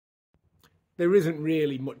there isn't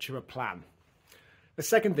really much of a plan. The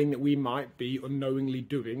second thing that we might be unknowingly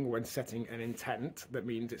doing when setting an intent that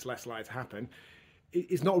means it's less likely to happen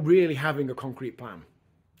is not really having a concrete plan.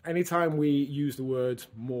 Anytime we use the words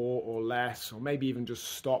more or less, or maybe even just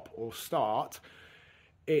stop or start,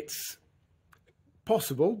 it's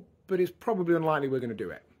possible, but it's probably unlikely we're going to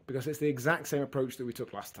do it because it's the exact same approach that we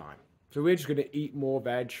took last time. So we're just going to eat more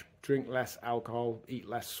veg, drink less alcohol, eat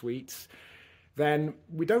less sweets. Then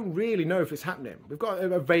we don't really know if it's happening. We've got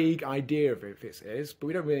a vague idea of if it is, but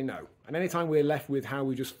we don't really know. And anytime we're left with how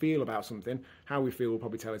we just feel about something, how we feel will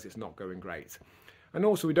probably tell us it's not going great. And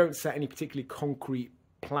also we don't set any particularly concrete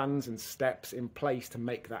plans and steps in place to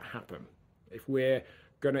make that happen. If we're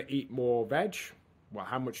going to eat more veg, well,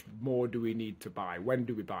 how much more do we need to buy? When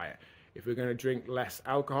do we buy it? If we're going to drink less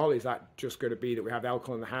alcohol, is that just going to be that we have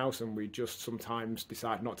alcohol in the house and we just sometimes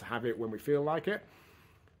decide not to have it when we feel like it?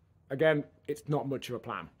 Again, it's not much of a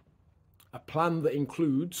plan. A plan that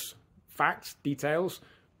includes facts, details,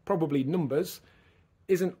 probably numbers,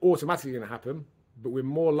 isn't automatically going to happen, but we're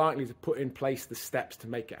more likely to put in place the steps to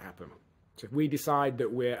make it happen. So if we decide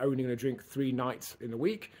that we're only going to drink 3 nights in the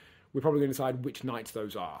week, we're probably going to decide which nights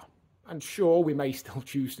those are. And sure, we may still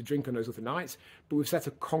choose to drink on those other nights, but we've set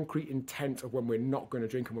a concrete intent of when we're not going to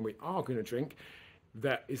drink and when we are going to drink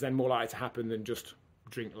that is then more likely to happen than just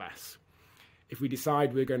drink less. If we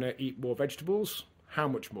decide we're going to eat more vegetables, how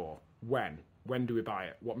much more? When? When do we buy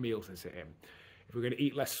it? What meals is it in? If we're going to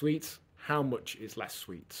eat less sweets, how much is less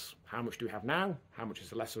sweets? How much do we have now? How much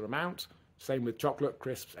is a lesser amount? Same with chocolate,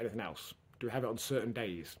 crisps, anything else. Do we have it on certain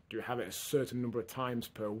days? Do we have it a certain number of times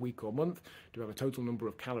per week or month? Do we have a total number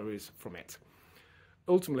of calories from it?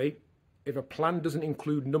 Ultimately, if a plan doesn't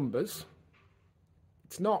include numbers,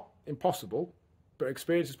 it's not impossible, but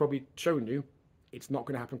experience has probably shown you it's not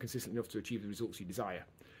going to happen consistently enough to achieve the results you desire.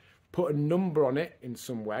 Put a number on it in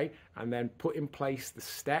some way and then put in place the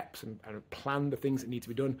steps and plan the things that need to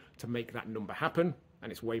be done to make that number happen,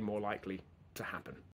 and it's way more likely to happen.